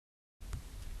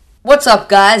What's up,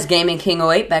 guys? Gaming King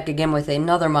 08 back again with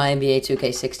another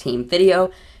MyNBA2k16 video.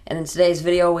 And in today's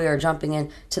video, we are jumping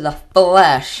into the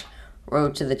flesh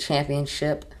road to the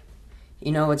championship.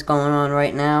 You know what's going on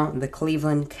right now. The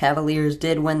Cleveland Cavaliers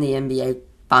did win the NBA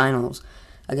Finals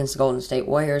against the Golden State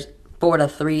Warriors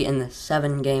 4-3 in the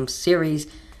 7-game series.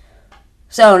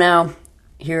 So now,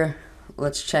 here,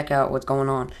 let's check out what's going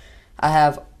on. I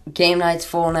have game nights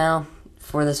full now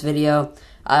for this video.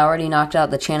 I already knocked out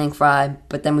the Channing Frye,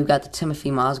 but then we've got the Timothy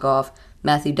Mozgov,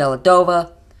 Matthew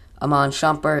Dellavedova, Amon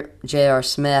Shumpert, J.R.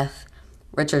 Smith,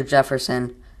 Richard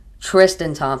Jefferson,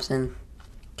 Tristan Thompson,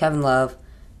 Kevin Love,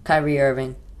 Kyrie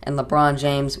Irving, and LeBron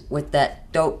James with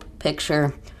that dope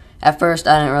picture. At first,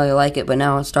 I didn't really like it, but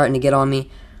now it's starting to get on me.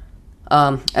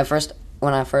 At first,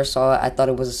 when I first saw it, I thought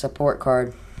it was a support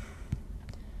card.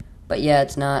 But yeah,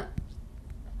 it's not.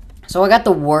 So I got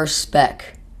the worst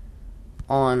spec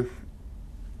on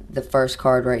the first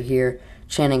card right here,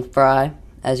 Channing Frye,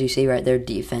 as you see right there,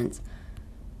 defense.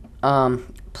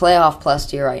 Playoff plus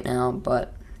tier right now,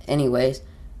 but anyways,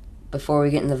 before we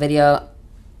get in the video,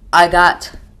 I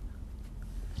got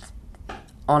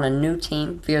on a new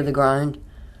team, Fear the Grind,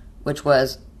 which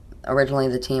was originally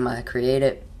the team I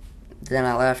created. Then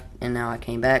I left, and now I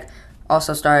came back.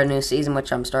 Also started a new season,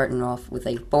 which I'm starting off with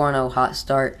a 4-0 hot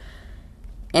start.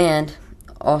 And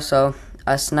also,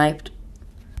 I sniped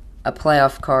a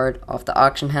playoff card off the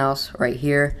auction house right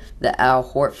here, the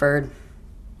Al Horford,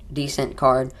 decent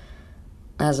card,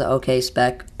 has an okay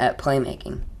spec at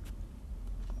playmaking.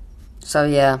 So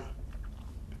yeah,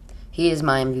 he is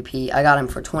my MVP. I got him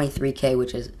for 23K,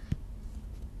 which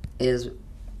is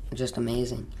just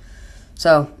amazing.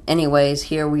 So anyways,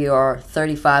 here we are,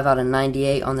 35 out of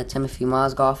 98 on the Timothy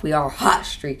Mozgov. We are hot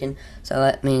streaking, so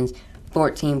that means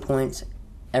 14 points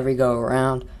every go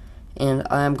around. And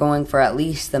I'm going for at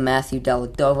least the Matthew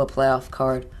Dellavedova playoff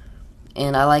card.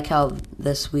 And I like how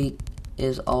this week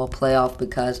is all playoff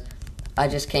because I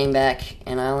just came back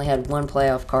and I only had one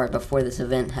playoff card before this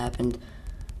event happened.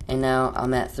 And now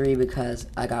I'm at 3 because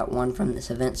I got one from this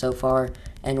event so far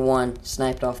and one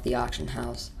sniped off the auction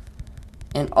house.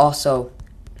 And also,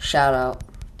 shout out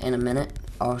in a minute.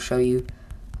 I'll show you.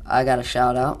 I got a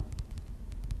shout out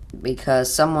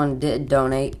because someone did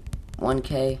donate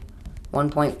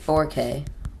 1.4K,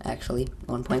 actually,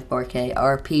 1.4K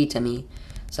RP to me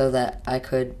so that I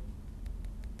could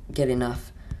get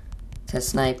enough to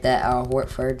snipe that Al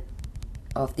Horford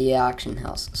off the auction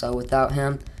house. So without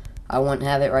him, I wouldn't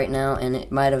have it right now, and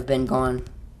it might have been gone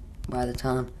by the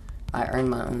time I earned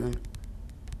my own.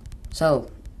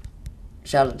 So,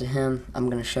 shout out to him. I'm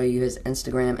going to show you his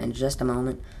Instagram in just a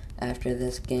moment after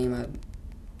this game,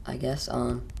 I guess.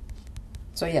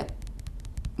 So yeah.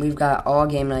 We've got all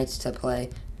game nights to play,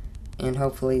 and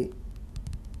hopefully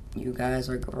you guys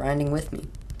are grinding with me.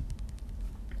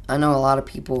 I know a lot of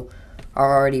people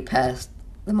are already past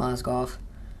the Mozgov,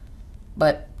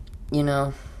 but, you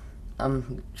know,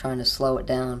 I'm trying to slow it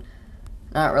down.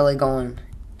 Not really going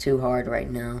too hard right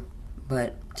now,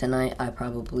 but tonight I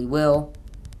probably will,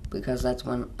 because that's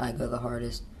when I go the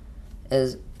hardest,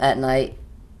 is at night,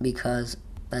 because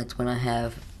that's when I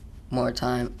have more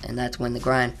time, and that's when the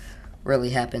grind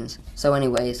really happens. So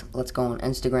anyways, let's go on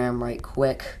Instagram right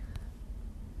quick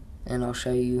and I'll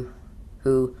show you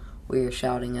who we are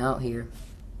shouting out here.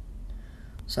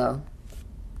 So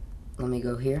let me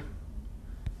go here,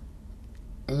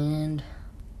 and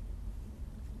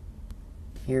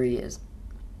here he is.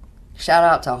 Shout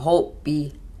out to Hope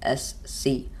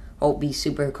BSC, Hope B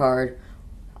Supercard,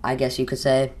 I guess you could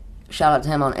say. Shout out to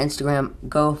him on Instagram.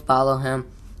 Go follow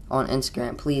him on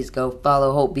Instagram. Please go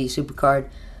follow Hope B Supercard,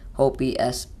 Hope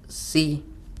BSC.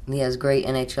 He has great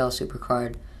NHL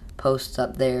Supercard posts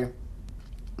up there,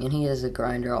 and he is a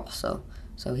grinder also,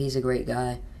 so he's a great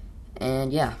guy.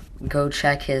 And yeah, go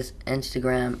check his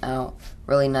Instagram out.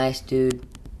 Really nice dude.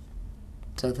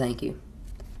 So thank you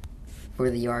for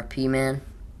the RP, man.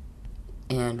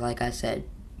 And like I said,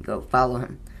 go follow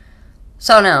him.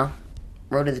 So now,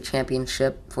 road to the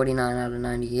championship, 49 out of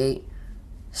 98.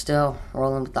 Still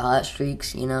rolling with the hot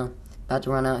streaks, you know. About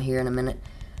to run out here in a minute.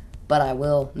 But I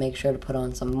will make sure to put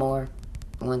on some more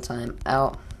once I'm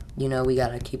out. You know, we got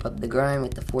to keep up the grind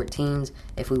with the 14s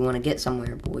if we want to get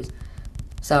somewhere, boys.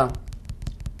 So,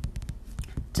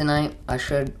 tonight I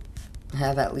should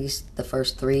have at least the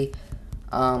first 3.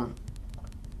 So,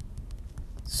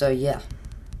 yeah.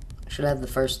 Should have the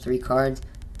first 3 cards.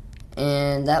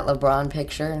 And that LeBron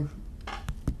picture,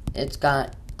 it's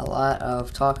got a lot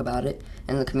of talk about it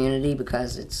in the community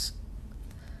because it's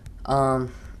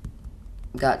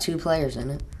got 2 players in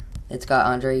it. It's got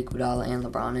Andre Iguodala and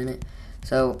LeBron in it.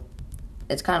 So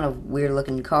it's kind of weird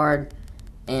looking card,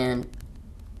 and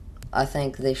I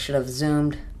think they should have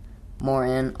zoomed more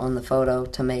in on the photo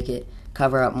to make it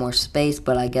cover up more space,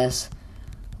 but I guess,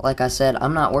 like I said,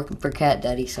 I'm not working for Cat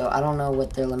Daddy, so I don't know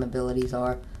what their limitabilities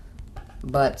are,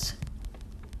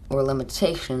 or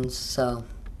limitations, so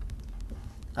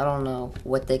I don't know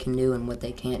what they can do and what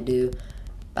they can't do.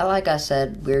 But like I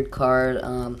said, weird card.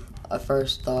 I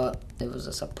first thought it was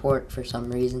a support for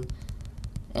some reason.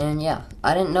 And yeah,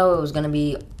 I didn't know it was going to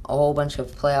be a whole bunch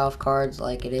of playoff cards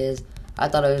like it is. I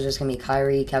thought it was just going to be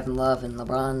Kyrie, Kevin Love, and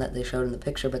LeBron that they showed in the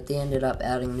picture, but they ended up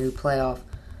adding new playoff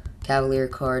Cavalier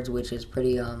cards, which is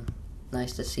pretty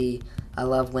nice to see. I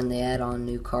love when they add on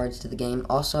new cards to the game.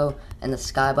 Also, in the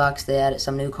Skybox, they added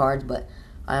some new cards, but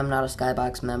I am not a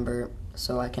Skybox member,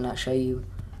 so I cannot show you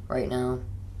right now.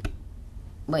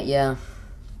 But yeah,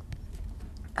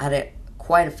 I added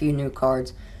quite a few new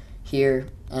cards here,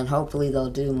 and hopefully they'll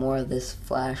do more of this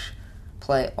flash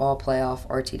all playoff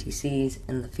RTTCs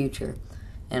in the future,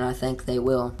 and I think they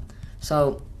will.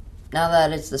 So now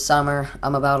that it's the summer,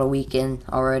 I'm about a week in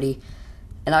already,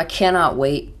 and I cannot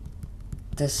wait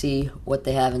to see what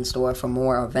they have in store for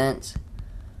more events,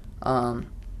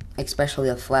 especially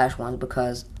the flash ones,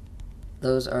 because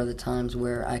those are the times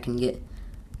where I can get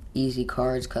easy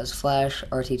cards, because flash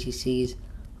RTTCs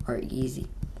are easy.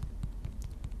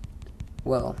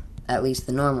 Well, at least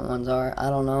the normal ones are. I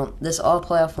don't know. This all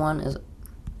playoff one is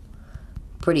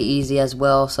pretty easy as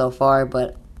well so far,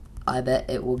 but I bet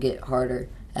it will get harder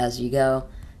as you go.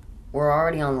 We're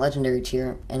already on legendary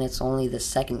tier, and it's only the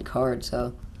second card,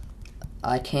 so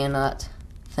I cannot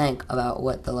think about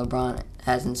what the LeBron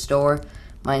has in store.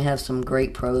 Might have some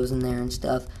great pros in there and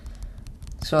stuff.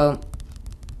 So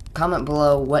comment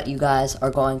below what you guys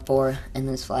are going for in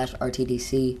this flash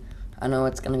RTDC. I know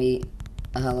it's going to be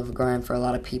a hell of a grind for a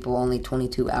lot of people. Only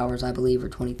 22 hours, I believe, or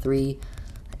 23.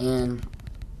 And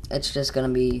it's just going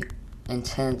to be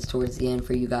intense towards the end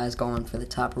for you guys going for the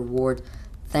top reward.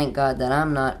 Thank God that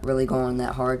I'm not really going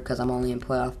that hard, because I'm only in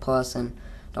Playoff Plus and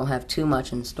don't have too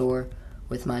much in store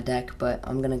with my deck. But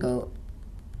I'm going to go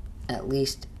at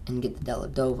least and get the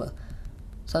Deladova.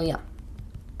 So yeah,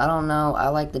 I don't know. I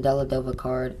like the Deladova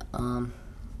card. I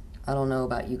don't know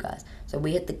about you guys. So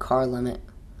we hit the card limit.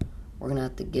 We're going to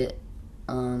have to get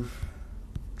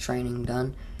training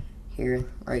done here,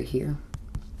 right here.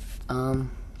 Don't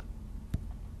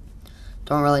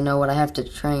really know what I have to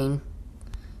train.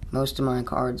 Most of my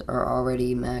cards are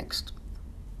already maxed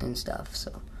and stuff,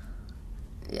 so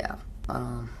yeah.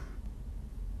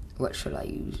 What should I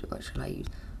use?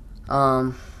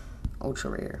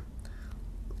 Ultra rare.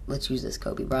 Let's use this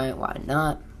Kobe Bryant. Why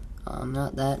not?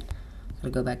 Not that. Gotta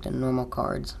go back to normal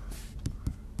cards.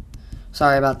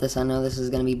 Sorry about this. I know this is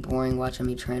gonna be boring watching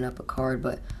me train up a card,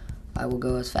 but I will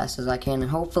go as fast as I can,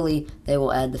 and hopefully they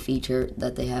will add the feature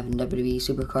that they have in WWE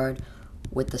Supercard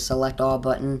with the select all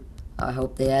button. I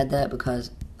hope they add that,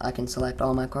 because I can select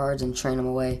all my cards and train them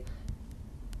away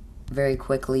very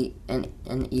quickly in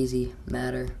an easy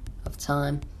matter of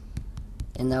time,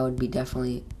 and that would be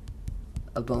definitely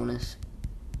a bonus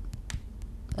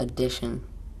addition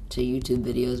to YouTube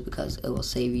videos, because it will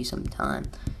save you some time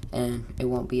and it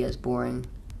won't be as boring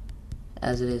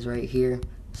as it is right here.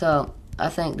 So I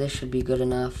think this should be good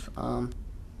enough.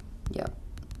 Yeah,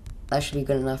 that should be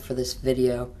good enough for this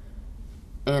video,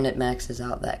 and it maxes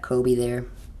out that Kobe there.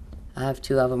 I have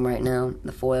two of them right now,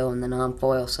 the foil and the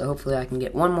non-foil, so hopefully I can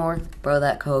get one more, throw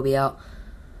that Kobe out.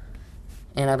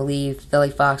 And I believe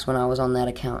Philly Fox, when I was on that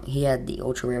account, he had the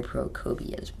Ultra Rare Pro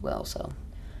Kobe as well, so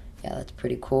yeah, that's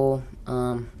pretty cool.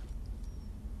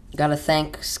 Gotta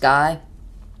thank Sky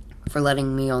for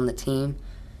letting me on the team.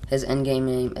 His endgame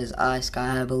name is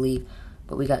Sky, I believe,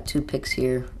 but we got 2 picks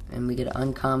here, and we get an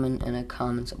uncommon and a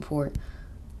common support.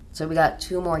 So we got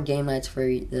 2 more game nights for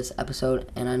this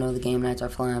episode, and I know the game nights are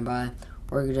flying by.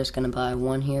 We're just going to buy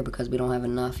 1 here because we don't have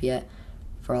enough yet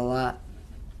for a lot.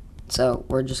 So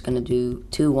we're just going to do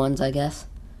 2 ones, I guess.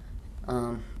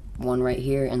 1 right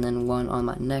here, and then 1 on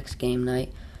my next game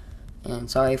night. And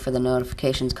sorry for the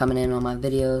notifications coming in on my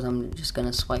videos. I'm just going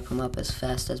to swipe them up as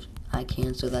fast as I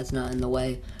can, so that's not in the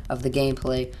way of the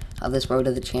gameplay of this road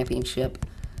to the championship.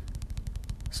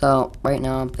 So right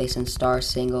now I'm facing Star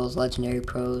Singles, Legendary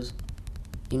Pros.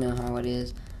 You know how it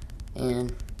is.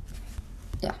 And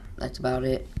yeah, that's about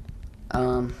it.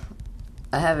 I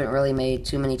haven't really made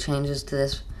too many changes to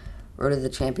this road to the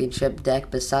championship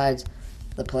deck besides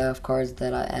the playoff cards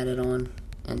that I added on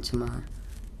into my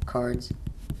cards.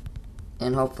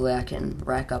 And hopefully I can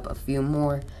rack up a few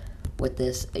more with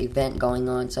this event going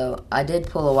on. So I did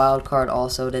pull a wild card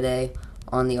also today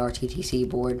on the RTTC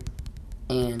board,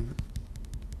 and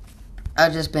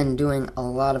I've just been doing a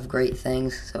lot of great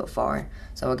things so far.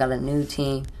 So I got a new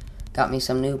team, got me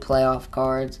some new playoff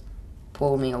cards,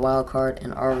 pulled me a wild card,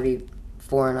 and already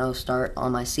 4-0 start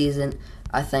on my season.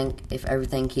 I think if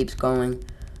everything keeps going,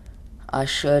 I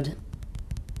should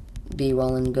be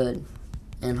rolling good,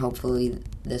 and hopefully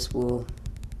this will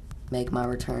make my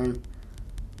return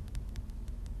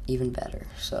even better.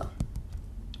 So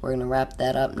we're going to wrap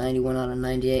that up, 91 out of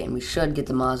 98, and we should get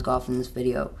the Mozgov in this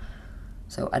video.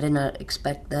 So I did not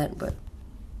expect that, but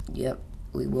yep,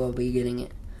 we will be getting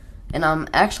it. And I'm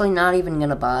actually not even going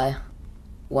to buy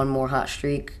one more hot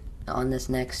streak on this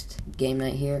next game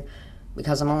night here,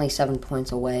 because I'm only 7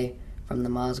 points away from the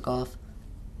Mozgov.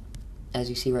 As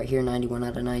you see right here, 91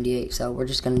 out of 98. So we're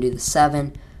just going to do the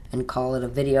 7 and call it a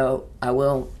video. I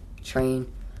will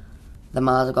train the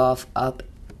Mozgov up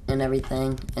and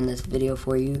everything in this video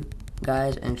for you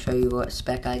guys and show you what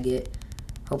spec I get.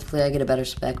 Hopefully I get a better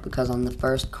spec, because on the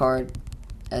first card,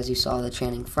 as you saw, the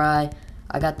Channing Frye,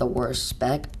 I got the worst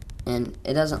spec, and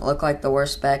it doesn't look like the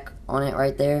worst spec on it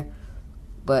right there,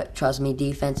 but trust me,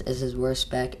 defense is his worst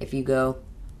spec. If you go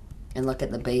and look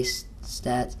at the base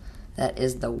stats, that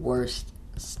is the worst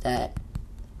stat.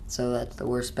 So that's the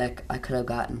worst spec I could have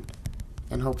gotten,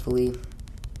 and hopefully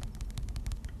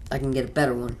I can get a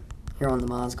better one here on the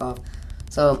Mozgov.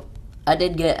 So I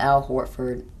did get Al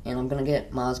Horford, and I'm going to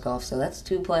get Mozgov, so that's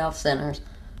 2 playoff centers.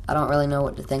 I don't really know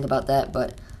what to think about that,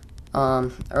 but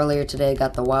earlier today I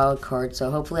got the wild card,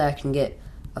 so hopefully I can get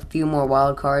a few more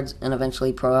wild cards and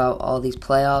eventually pro out all these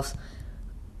playoffs.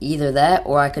 Either that,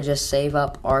 or I could just save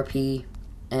up RP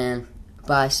and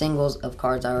buy singles of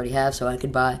cards I already have, so I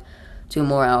could buy 2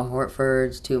 more Al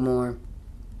Horfords, 2 more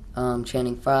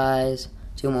Channing Fryes,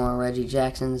 2 more Reggie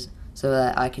Jacksons, so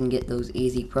that I can get those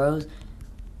easy pros.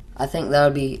 I think that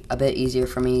would be a bit easier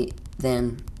for me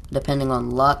than depending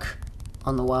on luck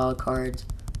on the wild cards,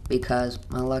 because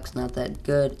my luck's not that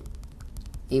good,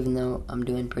 even though I'm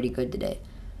doing pretty good today.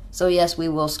 So yes, we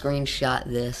will screenshot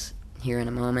this here in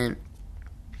a moment.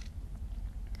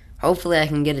 Hopefully I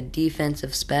can get a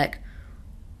defensive spec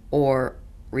or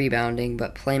rebounding,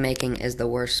 but playmaking is the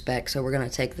worst spec, so we're going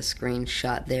to take the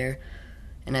screenshot there.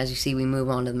 And as you see, we move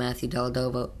on to Matthew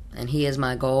Dellavedova, and he is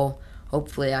my goal.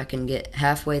 Hopefully I can get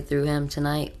halfway through him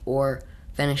tonight or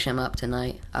finish him up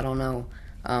tonight. I don't know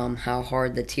how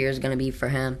hard the tier is going to be for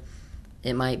him.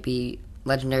 It might be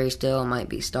legendary still, it might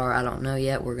be star, I don't know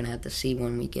yet. We're going to have to see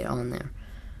when we get on there.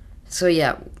 So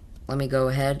yeah, let me go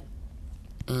ahead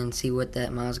and see what that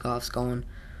Mozgov's going.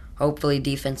 Hopefully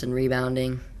defense and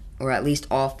rebounding, or at least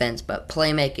offense, but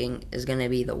playmaking is going to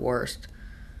be the worst.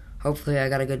 Hopefully I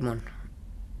got a good one.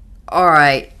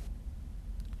 Alright.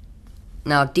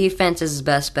 Now, defense is his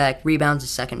best spec, rebounds is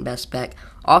second best spec,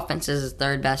 offense is his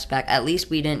third best spec. At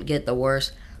least we didn't get the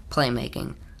worst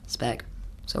playmaking spec.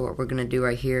 So what we're going to do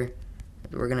right here,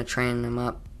 we're going to train him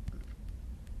up,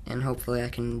 and hopefully I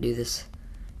can do this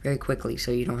very quickly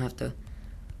so you don't have to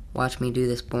watch me do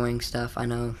this boring stuff. I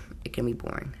know it can be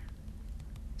boring.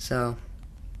 So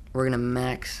we're going to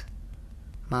max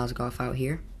Mozgov out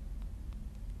here.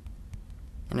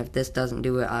 And if this doesn't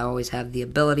do it, I always have the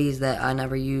abilities that I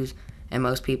never use. And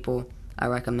most people, I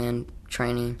recommend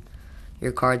training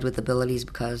your cards with abilities,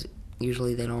 because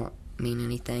usually they don't mean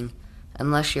anything.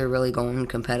 Unless you're really going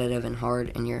competitive and hard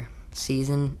in your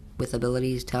season with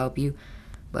abilities to help you.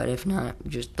 But if not,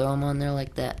 just throw them on there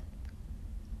like that.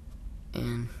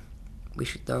 And we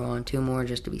should throw on 2 more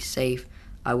just to be safe.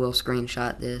 I will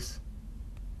screenshot this.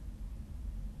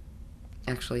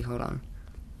 Actually, hold on.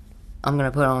 I'm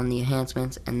going to put on the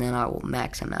enhancements, and then I will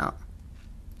max him out.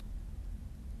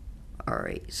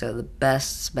 Alright, so the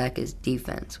best spec is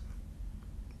defense.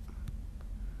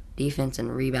 Defense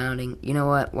and rebounding. You know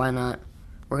what? Why not?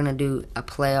 We're going to do a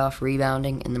playoff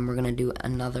rebounding, and then we're going to do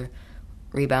another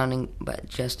rebounding, but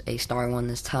just a star one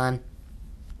this time.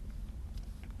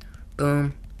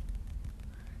 Boom.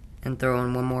 And throw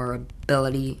in 1 more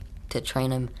ability to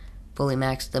train him fully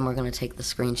maxed. Then we're going to take the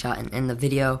screenshot and end the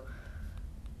video.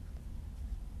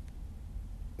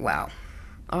 Wow.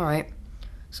 Alright.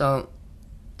 So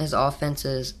his offense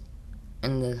is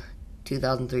in the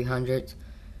 2,300s.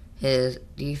 His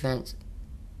defense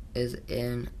is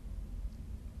in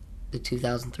the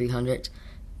 2,300s.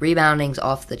 Rebounding's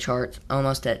off the charts,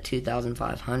 almost at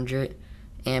 2,500.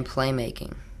 And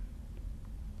playmaking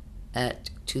at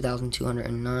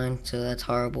 2,209, so that's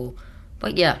horrible.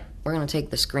 But yeah, we're going to take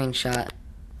the screenshot.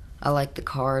 I like the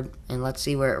card, and let's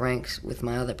see where it ranks with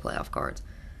my other playoff cards.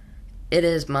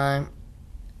 It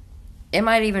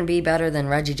might even be better than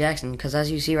Reggie Jackson, because as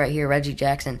you see right here, Reggie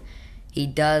Jackson, he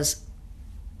does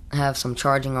have some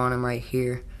charging on him right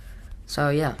here. So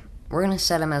yeah, we're going to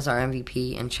set him as our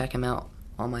MVP and check him out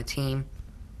on my team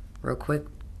real quick.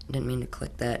 Didn't mean to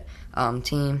click that.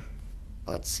 Team,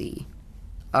 let's see.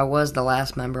 I was the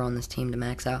last member on this team to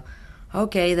max out.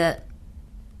 Okay, that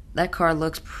card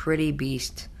looks pretty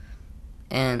beast.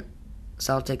 And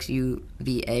Celtics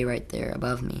UVA right there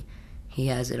above me. He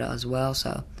has it as well,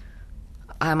 so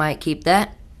I might keep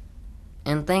that.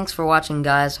 And thanks for watching,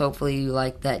 guys. Hopefully you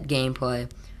liked that gameplay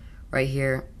right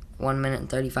here. 1 minute and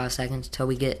 35 seconds till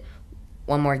we get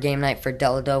one more game night for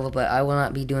Deladova, but I will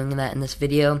not be doing that in this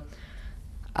video.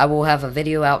 I will have a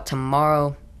video out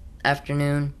tomorrow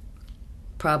afternoon,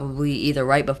 probably either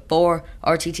right before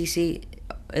RTTC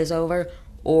is over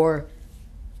or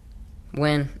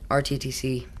when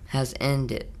RTTC has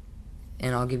ended,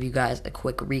 and I'll give you guys a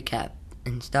quick recap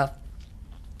and stuff.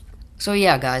 So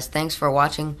yeah, guys, thanks for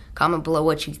watching. Comment below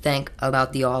what you think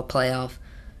about the all playoff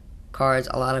cards.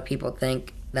 A lot of people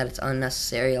think that it's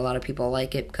unnecessary. A lot of people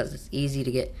like it because it's easy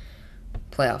to get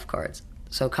playoff cards.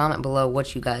 So comment below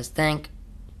what you guys think,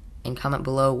 and comment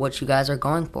below what you guys are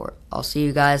going for. I'll see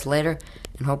you guys later,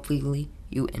 and hopefully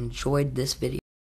you enjoyed this video.